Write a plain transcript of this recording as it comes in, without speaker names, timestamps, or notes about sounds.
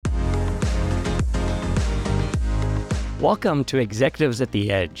Welcome to Executives at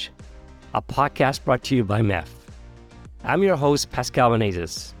the Edge, a podcast brought to you by MEF. I'm your host, Pascal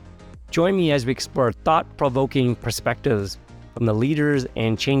Menezes. Join me as we explore thought-provoking perspectives from the leaders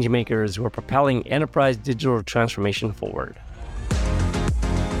and changemakers who are propelling enterprise digital transformation forward.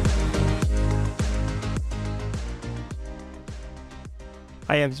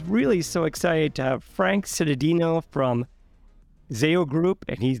 I am really so excited to have Frank Cittadino from Zayo Group,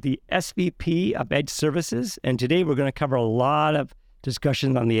 and he's the SVP of Edge Services. And today we're going to cover a lot of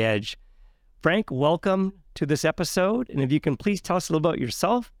discussions on the edge. Frank, welcome to this episode. And if you can please tell us a little about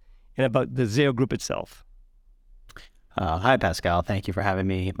yourself and about the Zayo Group itself. Hi, Pascal. Thank you for having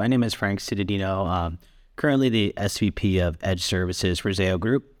me. My name is Frank Cittadino. Currently the SVP of Edge Services for Zayo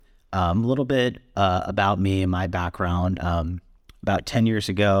Group. A little bit about me and my background. About 10 years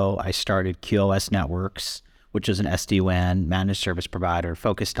ago, I started QoS Networks, which is an SD-WAN managed service provider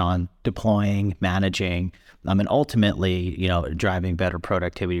focused on deploying, managing, and ultimately, driving better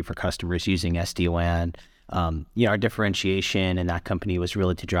productivity for customers using SD-WAN. Our differentiation in that company was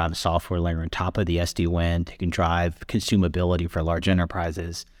really to drive a software layer on top of the SD-WAN that can drive consumability for large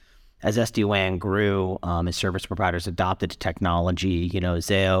enterprises. As SD-WAN grew and service providers adopted the technology,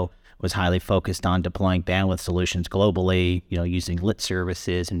 Zayo was highly focused on deploying bandwidth solutions globally, using lit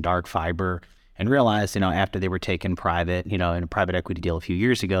services and dark fiber, and realized, after they were taken private, in a private equity deal a few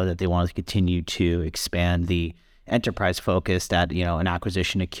years ago, that they wanted to continue to expand the enterprise focus, that, an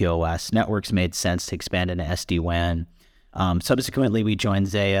acquisition of QoS Networks made sense to expand into SD-WAN. Subsequently, we joined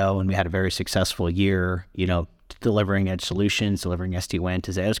Zayo, and we had a very successful year, delivering edge solutions, delivering SD-WAN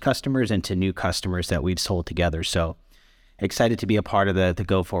to Zayo's customers and to new customers that we've sold together. So excited to be a part of the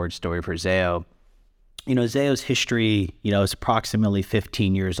go-forward story for Zayo. Zayo's history, is approximately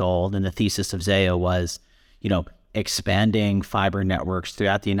 15 years old, and the thesis of Zayo was, expanding fiber networks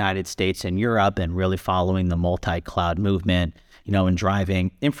throughout the United States and Europe and really following the multi-cloud movement, and driving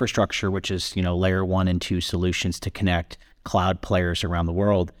infrastructure, which is, layer 1 and 2 solutions to connect cloud players around the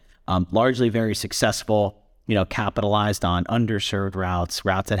world. Largely very successful, capitalized on underserved routes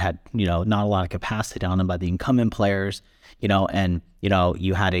that had, not a lot of capacity on them by the incumbent players, and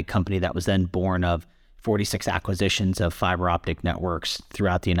you had a company that was then born of 46 acquisitions of fiber optic networks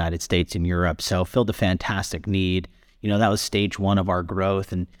throughout the United States and Europe. So filled a fantastic need. That was stage 1 of our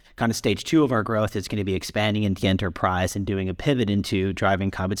growth, and kind of stage 2 of our growth is going to be expanding into the enterprise and doing a pivot into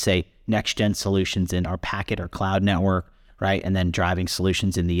driving, I would say, next gen solutions in our packet or cloud network, right? And then driving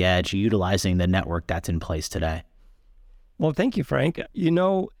solutions in the edge, utilizing the network that's in place today. Well, thank you, Frank.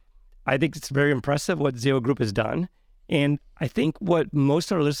 I think it's very impressive what Zayo Group has done. And I think what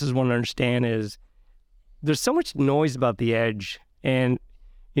most of our listeners want to understand is there's so much noise about the edge and,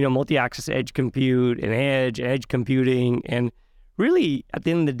 multi-access edge compute and edge computing. And really, at the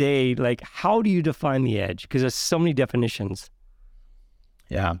end of the day, how do you define the edge? Because there's so many definitions.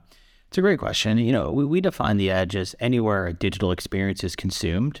 Yeah, it's a great question. We define the edge as anywhere a digital experience is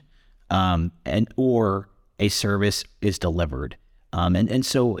consumed or a service is delivered. And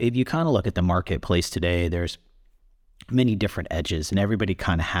so if you kind of look at the marketplace today, there's many different edges, and everybody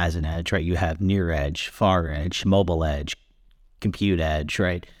kind of has an edge, right? You have near edge, far edge, mobile edge, compute edge,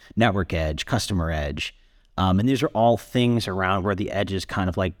 right? Network edge, customer edge. And these are all things around where the edges kind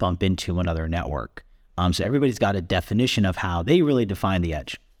of bump into another network. So everybody's got a definition of how they really define the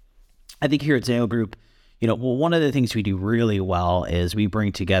edge. I think here at Zayo Group, one of the things we do really well is we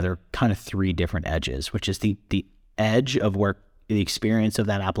bring together kind of 3 different edges, which is the edge of where the experience of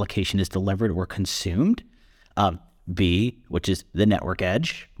that application is delivered or consumed. B, which is the network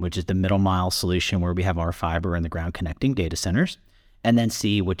edge, which is the middle mile solution where we have our fiber and the ground connecting data centers. And then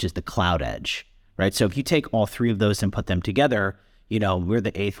C, which is the cloud edge, right? So if you take all 3 of those and put them together, we're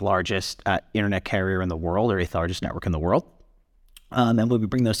the 8th largest internet carrier in the world, or 8th largest network in the world. And when we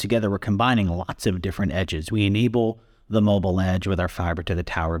bring those together, we're combining lots of different edges. We enable the mobile edge with our fiber to the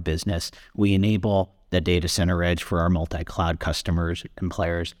tower business. We enable the data center edge for our multi-cloud customers and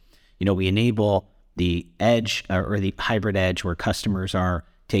players. We enable the edge or the hybrid edge where customers are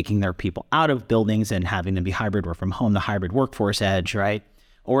taking their people out of buildings and having them be hybrid or from home, the hybrid workforce edge, right?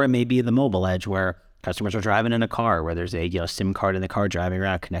 Or it may be the mobile edge where customers are driving in a car where there's a SIM card in the car driving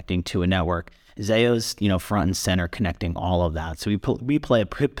around connecting to a network. Zayo's front and center connecting all of that. So we play a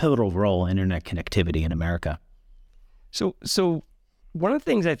pivotal role in internet connectivity in America. So one of the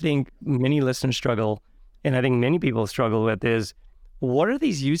things I think many listeners struggle, and I think many people struggle with, is what are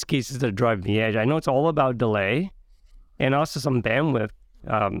these use cases that drive the edge? I know it's all about delay and also some bandwidth,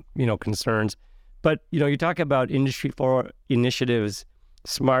 concerns. But, you talk about Industry 4 initiatives,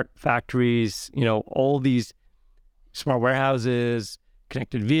 smart factories, all these smart warehouses,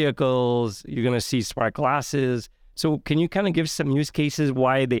 connected vehicles, you're going to see smart glasses. So can you kind of give some use cases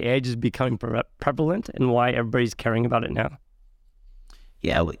why the edge is becoming prevalent and why everybody's caring about it now?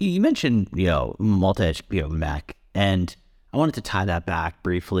 Yeah, well, you mentioned, multi-edge Mac, and I wanted to tie that back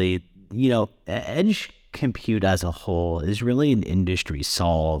briefly. Edge compute as a whole is really an industry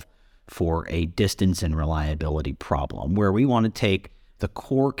solve for a distance and reliability problem, where we want to take the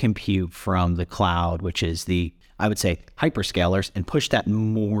core compute from the cloud, which is I would say hyperscalers, and push that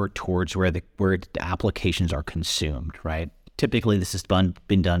more towards where the applications are consumed, right? Typically, this has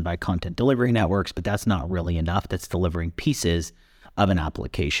been done by content delivery networks, but that's not really enough. That's delivering pieces of an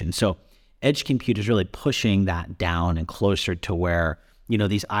application. So edge compute is really pushing that down and closer to where,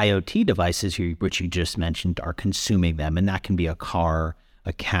 these IoT devices, which you just mentioned, are consuming them. And that can be a car,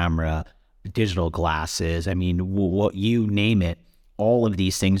 a camera, digital glasses. I mean, what you name it, all of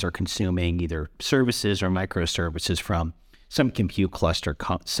these things are consuming either services or microservices from some compute cluster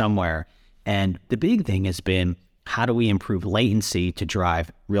somewhere. And the big thing has been, how do we improve latency to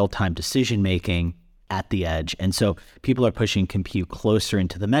drive real-time decision-making at the edge? And so people are pushing compute closer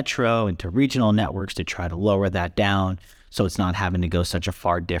into the metro, into regional networks to try to lower that down, so it's not having to go such a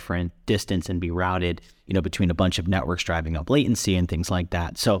far different distance and be routed, between a bunch of networks, driving up latency and things like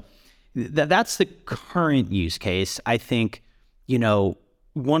that. So that's the current use case. I think,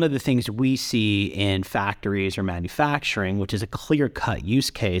 one of the things we see in factories or manufacturing, which is a clear-cut use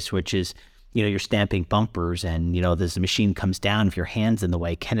case, which is, you're stamping bumpers and, as the machine comes down, if your hand's in the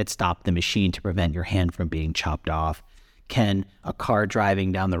way, can it stop the machine to prevent your hand from being chopped off? Can a car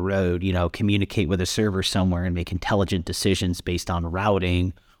driving down the road, communicate with a server somewhere and make intelligent decisions based on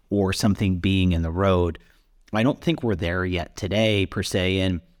routing or something being in the road? I don't think we're there yet today, per se,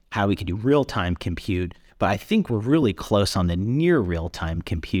 in how we can do real-time compute, but I think we're really close on the near real-time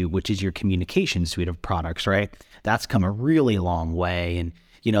compute, which is your communication suite of products, right? That's come a really long way. And,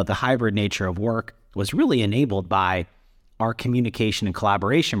 the hybrid nature of work was really enabled by our communication and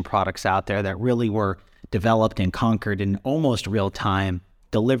collaboration products out there that really were developed and conquered in almost real time,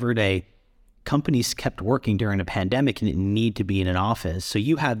 companies kept working during a pandemic and didn't need to be in an office. So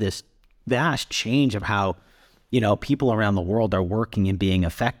you have this vast change of how, people around the world are working and being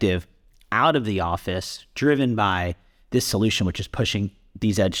effective out of the office, driven by this solution, which is pushing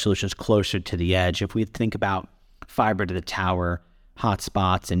these edge solutions closer to the edge. If we think about fiber to the tower,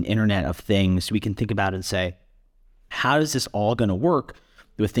 hotspots, and Internet of Things, we can think about it and say, how is this all going to work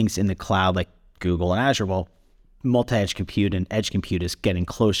with things in the cloud like Google and Azure? Well, multi-edge compute and edge compute is getting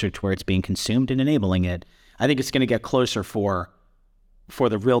closer to where it's being consumed and enabling it. I think it's going to get closer for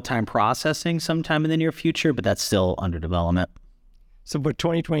the real-time processing sometime in the near future, but that's still under development. So for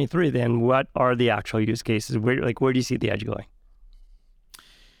 2023, then, what are the actual use cases? Where do you see the edge going?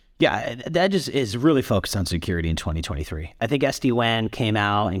 Yeah, the edge is really focused on security in 2023. I think SD-WAN came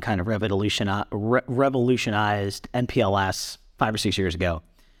out and kind of revolutionized MPLS 5 or 6 years ago.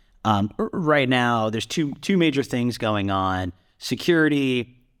 Right now, there's two major things going on: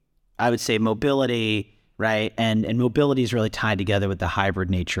 security, I would say mobility, right? And mobility is really tied together with the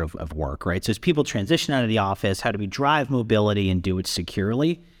hybrid nature of work, right? So as people transition out of the office, how do we drive mobility and do it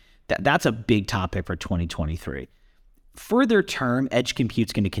securely? That's a big topic for 2023. Further term, edge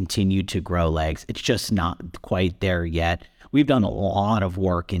compute's going to continue to grow legs. It's just not quite there yet. We've done a lot of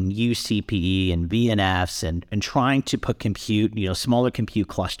work in UCPE and VNFs and trying to put compute, smaller compute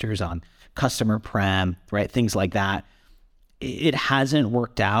clusters on customer prem, right? Things like that. It hasn't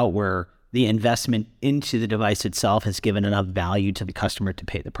worked out where the investment into the device itself has given enough value to the customer to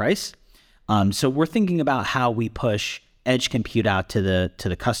pay the price. So we're thinking about how we push edge compute out to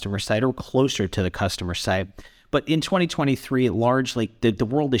the customer site or closer to the customer site. But in 2023, largely, the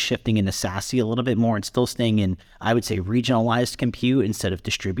world is shifting into SASE a little bit more and still staying in, I would say, regionalized compute instead of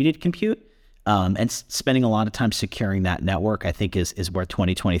distributed compute. And spending a lot of time securing that network, I think, is where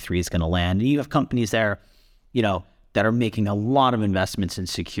 2023 is going to land. And you have companies there, that are making a lot of investments in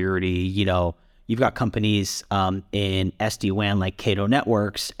security. You've got companies in SD-WAN like Cato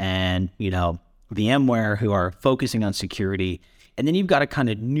Networks and, VMware who are focusing on security. And then you've got a kind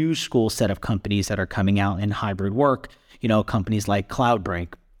of new school set of companies that are coming out in hybrid work, companies like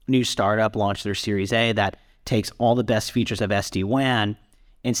CloudBreak, new startup, launched their Series A that takes all the best features of SD-WAN,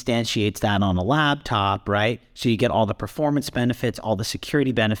 instantiates that on a laptop, right? So you get all the performance benefits, all the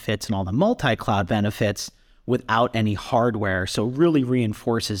security benefits, and all the multi-cloud benefits without any hardware. So it really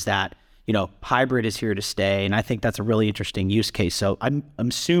reinforces that, hybrid is here to stay. And I think that's a really interesting use case. So I'm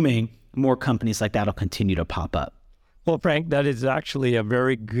assuming more companies like that will continue to pop up. Well, Frank, that is actually a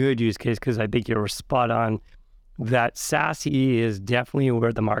very good use case because I think you're spot on that SASE is definitely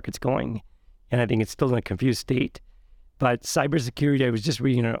where the market's going. And I think it's still in a confused state. But cybersecurity, I was just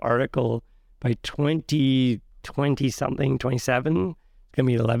reading an article by 2030, 20 something, 27, it's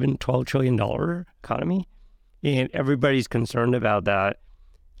going to be $11-12 trillion economy. And everybody's concerned about that.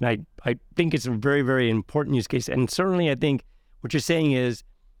 And I think it's a very, very important use case. And certainly I think what you're saying is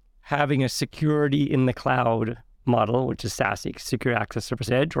having a security in the cloud model, which is SASE, Secure Access Service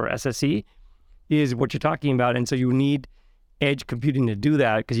Edge, or SSE, is what you're talking about. And so you need edge computing to do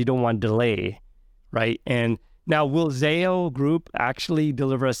that because you don't want delay, right? And now, will Zayo Group actually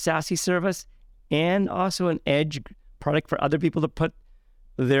deliver a SASE service and also an edge product for other people to put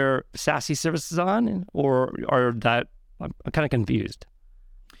their SASE services on? Or that, I'm kind of confused.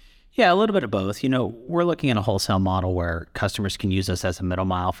 Yeah, a little bit of both. We're looking at a wholesale model where customers can use us as a middle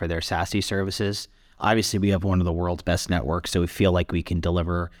mile for their SASE services. Obviously, we have one of the world's best networks, so we feel like we can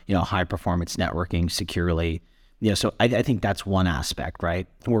deliver, high performance networking securely. So I think that's one aspect, right?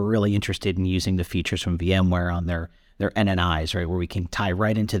 We're really interested in using the features from VMware on their NNIs, right, where we can tie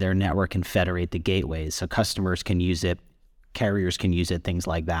right into their network and federate the gateways so customers can use it, carriers can use it, things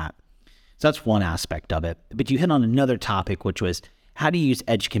like that. So that's one aspect of it. But you hit on another topic, which was how do you use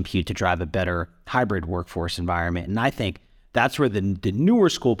edge compute to drive a better hybrid workforce environment? And I think that's where the newer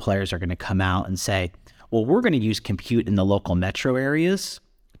school players are going to come out and say, well, we're going to use compute in the local metro areas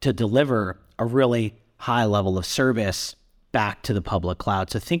to deliver a really high level of service back to the public cloud.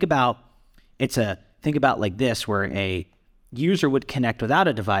 So think about like this, where a user would connect without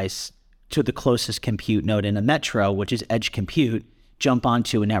a device to the closest compute node in a metro, which is edge compute, jump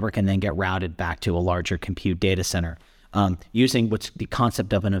onto a network and then get routed back to a larger compute data center, using what's the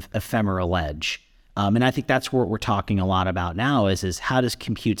concept of an ephemeral edge. And I think that's what we're talking a lot about now is how does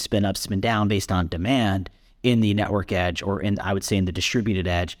compute spin up, spin down based on demand in the network edge, or I would say in the distributed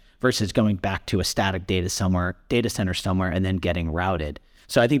edge, versus going back to a static data center somewhere and then getting routed.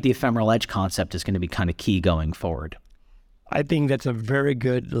 So I think the ephemeral edge concept is going to be kind of key going forward. I think that's a very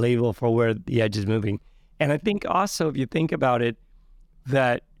good label for where the edge is moving. And I think also, if you think about it,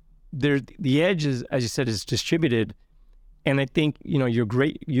 that the edge is, as you said, is distributed. And I think, your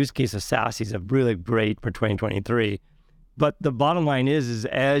great use case of SASE is really great for 2023. But the bottom line is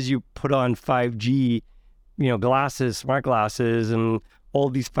as you put on 5G, glasses, smart glasses, and all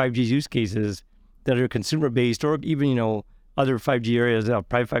these 5G use cases that are consumer-based, or even, other 5G areas,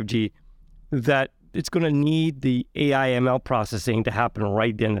 private 5G, that it's going to need the AI ML processing to happen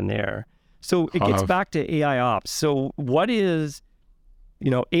right then and there. So it gets back to AI ops. So what is,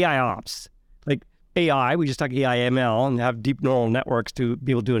 AI ops? Like AI, we just talk AI ML and have deep neural networks to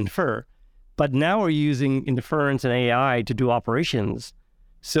be able to infer. But now we're using inference and AI to do operations.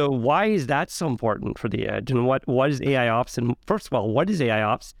 So why is that so important for the edge? And what is AI ops? And first of all, what is AI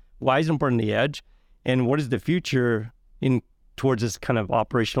ops? Why is it important to the edge? And what is the future towards this kind of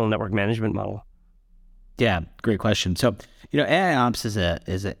operational network management model? Yeah, great question. So, AI ops is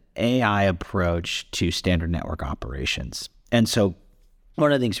an AI approach to standard network operations. And so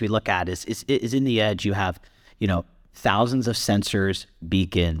one of the things we look at is in the edge, you have, thousands of sensors,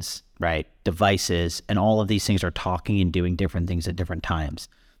 beacons, right, devices, and all of these things are talking and doing different things at different times.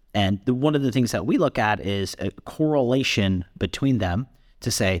 And one of the things that we look at is a correlation between them to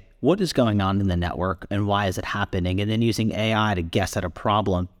say, what is going on in the network and why is it happening? And then using AI to guess at a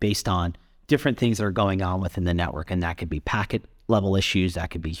problem based on different things that are going on within the network. And that could be packet level issues, that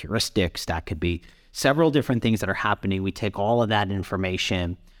could be heuristics, that could be several different things that are happening. We take all of that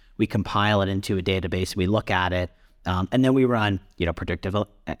information, we compile it into a database, we look at it, and then we run, predictive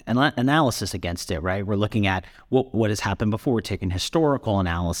analysis against it, right? We're looking at what has happened before. We're taking historical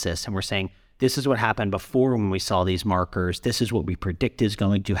analysis and we're saying, this is what happened before when we saw these markers. This is what we predict is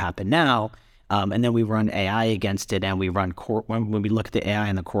going to happen now. And then we run AI against it, and we run when we look at the AI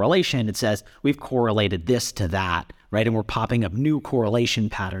and the correlation, it says we've correlated this to that, right? And we're popping up new correlation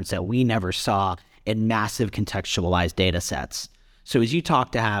patterns that we never saw in massive contextualized data sets. So as you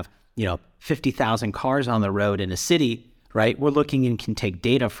talk to have, 50,000 cars on the road in a city, right? We're looking and can take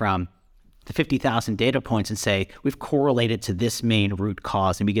data from the 50,000 data points and say, we've correlated to this main root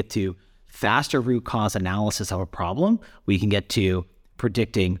cause, and we get to faster root cause analysis of a problem. We can get to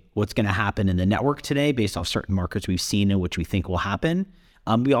predicting what's going to happen in the network today based off certain markers we've seen and which we think will happen.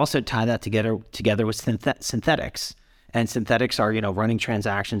 We also tie that together with synthetics. And synthetics are, running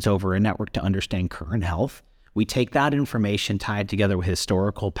transactions over a network to understand current health. We take that information tied together with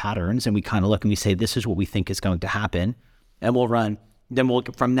historical patterns, and we kind of look and we say, this is what we think is going to happen. And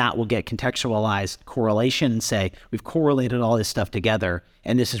from that, we'll get contextualized correlation and say, we've correlated all this stuff together,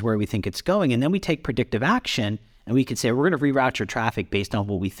 and this is where we think it's going. And then we take predictive action, and we can say, we're going to reroute your traffic based on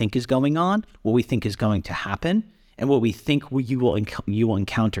what we think is going on, what we think is going to happen, and what we think you will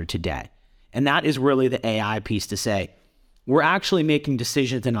encounter today. And that is really the AI piece to say, we're actually making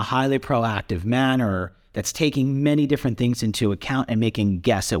decisions in a highly proactive manner that's taking many different things into account and making a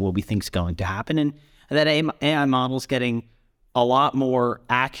guess at what we think is going to happen. And that AI model is getting a lot more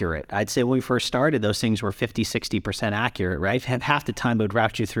accurate. I'd say when we first started, those things were 50, 60% accurate, right? Half the time it would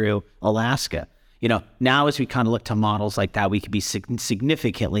route you through Alaska. Now as we kind of look to models like that, we could be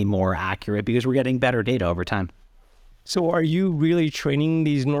significantly more accurate because we're getting better data over time. So are you really training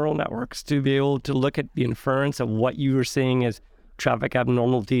these neural networks to be able to look at the inference of what you were seeing as traffic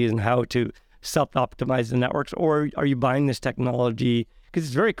abnormalities and how to self-optimize the networks? Or are you buying this technology? Because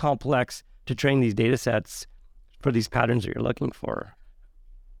it's very complex to train these data sets for these patterns that you're looking for.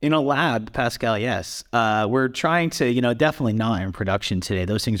 In a lab, Pascal, yes. We're trying to, definitely not in production today.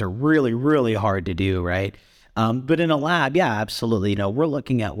 Those things are really, really hard to do, right? But in a lab, yeah, absolutely. We're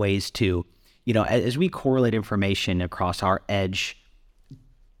looking at ways to, as we correlate information across our edge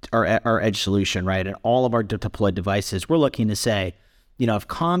solution, right, and all of our deployed devices, we're looking to say, if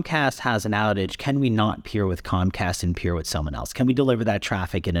Comcast has an outage, can we not peer with Comcast and peer with someone else? Can we deliver that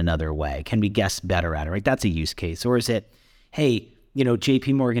traffic in another way? Can we guess better at it, right? That's a use case. Or is it, hey,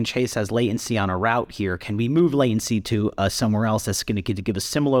 JP Morgan Chase has latency on a route here. Can we move latency to somewhere else that's going to give a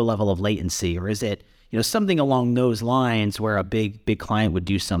similar level of latency? Or is it, something along those lines where a big client would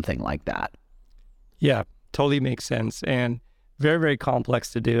do something like that? Yeah, totally makes sense. And very, very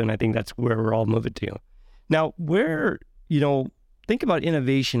complex to do. And I think that's where we're all moving to. Now, think about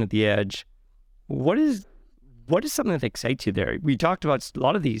innovation at the edge. What is something that excites you there? We talked about a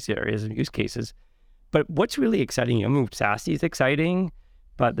lot of these areas and use cases, but what's really exciting? SASE is exciting,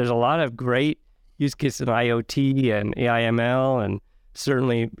 but there's a lot of great use cases in IoT and AI/ML, and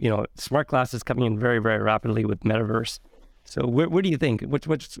certainly, smart glasses coming in very, very rapidly with metaverse. So what do you think?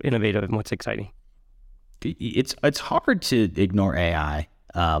 What's innovative and what's exciting? It's hard to ignore AI.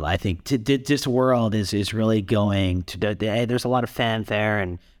 I think this world is really going to, there's a lot of fanfare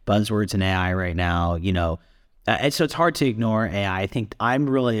and buzzwords in AI right now, and so it's hard to ignore AI. I think I'm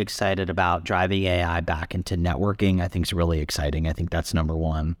really excited about driving AI back into networking. I think it's really exciting. I think that's number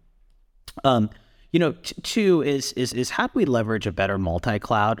one. Two is how do we leverage a better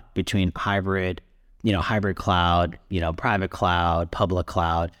multi-cloud between hybrid cloud, private cloud, public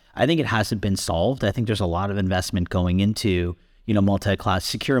cloud. I think it hasn't been solved. I think there's a lot of investment going into multi-cloud,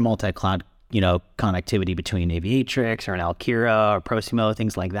 secure multi-cloud, connectivity between Aviatrix or an Alkira or Proximo,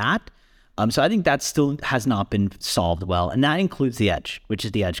 things like that. So I think that still has not been solved well. And that includes the edge, which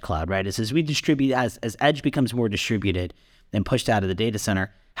is the edge cloud, right? As we distribute, as edge becomes more distributed and pushed out of the data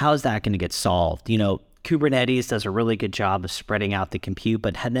center, how is that going to get solved? Kubernetes does a really good job of spreading out the compute,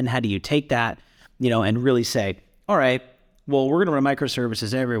 but then how do you take that, and really say, all right, well, we're going to run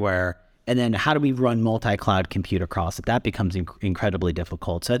microservices everywhere. And then how do we run multi-cloud compute across it? That becomes incredibly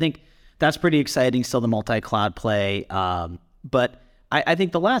difficult. So I think that's pretty exciting, still the multi-cloud play. But I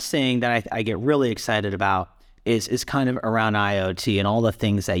think the last thing that I get really excited about is kind of around IoT and all the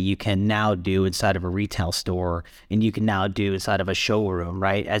things that you can now do inside of a retail store and you can now do inside of a showroom,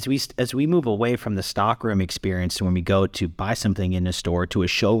 right? As we move away from the stockroom experience to when we go to buy something in a store to a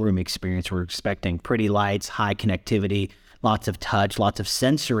showroom experience, we're expecting pretty lights, high connectivity, lots of touch, lots of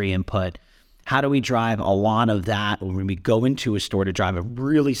sensory input. How do we drive a lot of that when we go into a store to drive a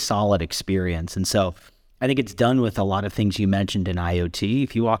really solid experience? And so I think it's done with a lot of things you mentioned in IoT.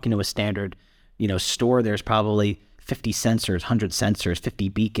 If you walk into a standard, store, there's probably 50 sensors, 100 sensors, 50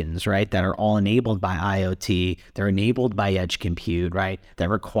 beacons, right? That are all enabled by IoT. They're enabled by edge compute, right? That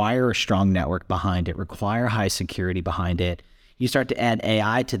require a strong network behind it, require high security behind it. You start to add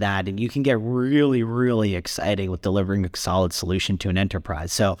AI to that and you can get really, really exciting with delivering a solid solution to an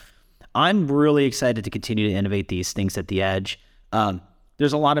enterprise. So I'm really excited to continue to innovate these things at the edge.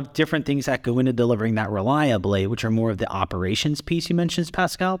 There's a lot of different things that go into delivering that reliably, which are more of the operations piece you mentioned,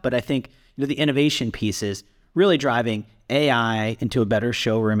 Pascal. But I think the innovation piece is really driving AI into a better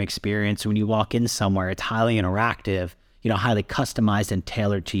showroom experience. When you walk in somewhere, it's highly interactive, highly customized and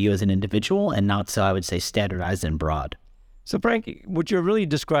tailored to you as an individual, and not so, I would say, standardized and broad. So Frank, what you're really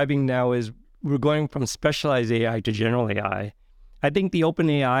describing now is we're going from specialized AI to general AI. I think the open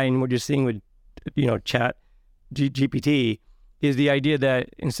AI and what you're seeing with, Chat GPT is the idea that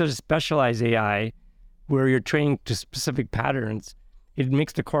instead of specialized AI, where you're training to specific patterns, it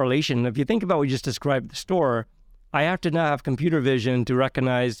makes the correlation. If you think about what you just described, the store, I have to now have computer vision to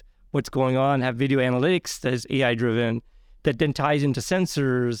recognize what's going on, have video analytics that is AI-driven, that then ties into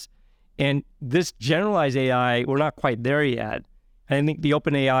sensors. And this generalized AI, we're not quite there yet. And I think the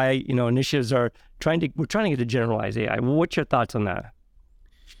open AI, initiatives we're trying to get to generalized AI. What's your thoughts on that?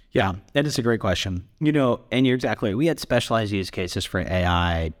 Yeah, that is a great question. And you're exactly right. We had specialized use cases for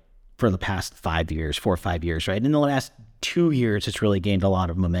AI for the past 4 or 5 years, right? In the last 2 years, it's really gained a lot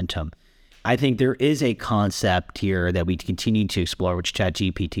of momentum. I think there is a concept here that we continue to explore, which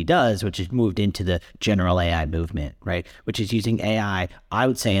ChatGPT does, which is moved into the general AI movement, right? Which is using AI, I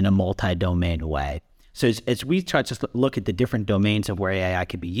would say, in a multi-domain way. So as we try to look at the different domains of where AI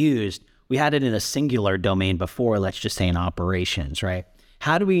could be used, we had it in a singular domain before, let's just say in operations, right?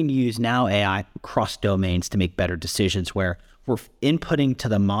 How do we use now AI across domains to make better decisions where we're inputting to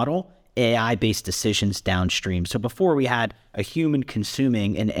the model AI-based decisions downstream? So before we had a human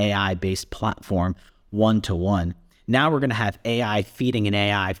consuming an AI-based platform one-to-one. Now we're going to have AI feeding an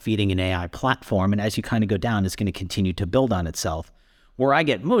AI platform. And as you kind of go down, it's going to continue to build on itself. Where I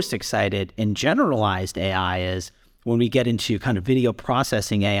get most excited in generalized AI is when we get into kind of video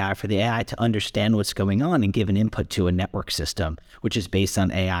processing AI for the AI to understand what's going on and give an input to a network system, which is based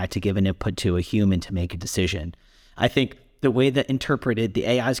on AI to give an input to a human to make a decision. I think the way that the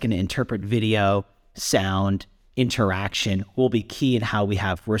AI is going to interpret video, sound, interaction will be key in how we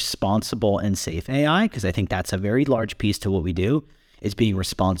have responsible and safe AI, because I think that's a very large piece to what we do, is being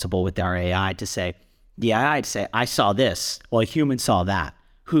responsible with our AI to say, the AI to say, I saw this, well, a human saw that.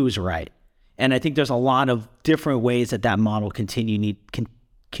 Who's right? And I think there's a lot of different ways that model continually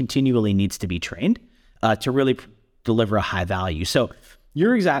needs to be trained to really deliver a high value. So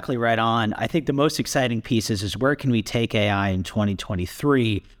you're exactly right on. I think the most exciting piece is where can we take AI in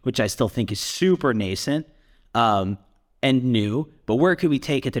 2023, which I still think is super nascent and new, but where could we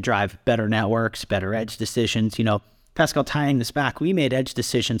take it to drive better networks, better edge decisions? You know, Pascal, tying this back, we made edge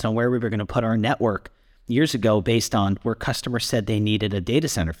decisions on where we were going to put our network years ago based on where customers said they needed a data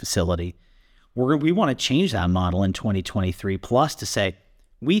center facility. We want to change that model in 2023 plus to say,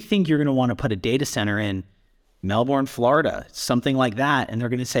 we think you're going to want to put a data center in Melbourne, Florida, something like that. And they're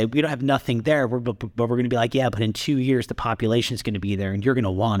going to say, we don't have nothing there, but we're going to be like, yeah, but in 2 years, the population is going to be there and you're going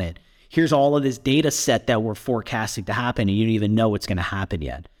to want it. Here's all of this data set that we're forecasting to happen and you don't even know what's going to happen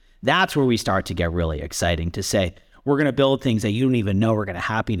yet. That's where we start to get really exciting to say, we're going to build things that you don't even know are going to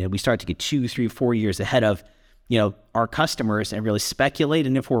happen. And we start to get 2, 3, 4 years ahead of, our customers and really speculate.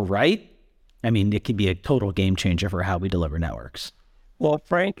 And if we're right, I mean, it could be a total game changer for how we deliver networks. Well,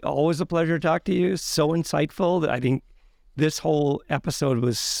 Frank, always a pleasure to talk to you. So insightful. I think this whole episode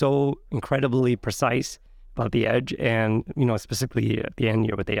was so incredibly precise about the edge and, specifically at the end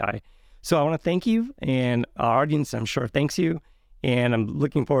here with AI. So I want to thank you, and our audience, I'm sure, thanks you. And I'm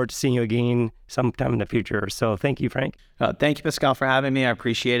looking forward to seeing you again sometime in the future. So thank you, Frank. Thank you, Pascal, for having me. I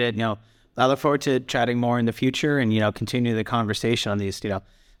appreciate it. I look forward to chatting more in the future and, continue the conversation on these,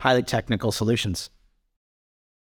 highly technical solutions.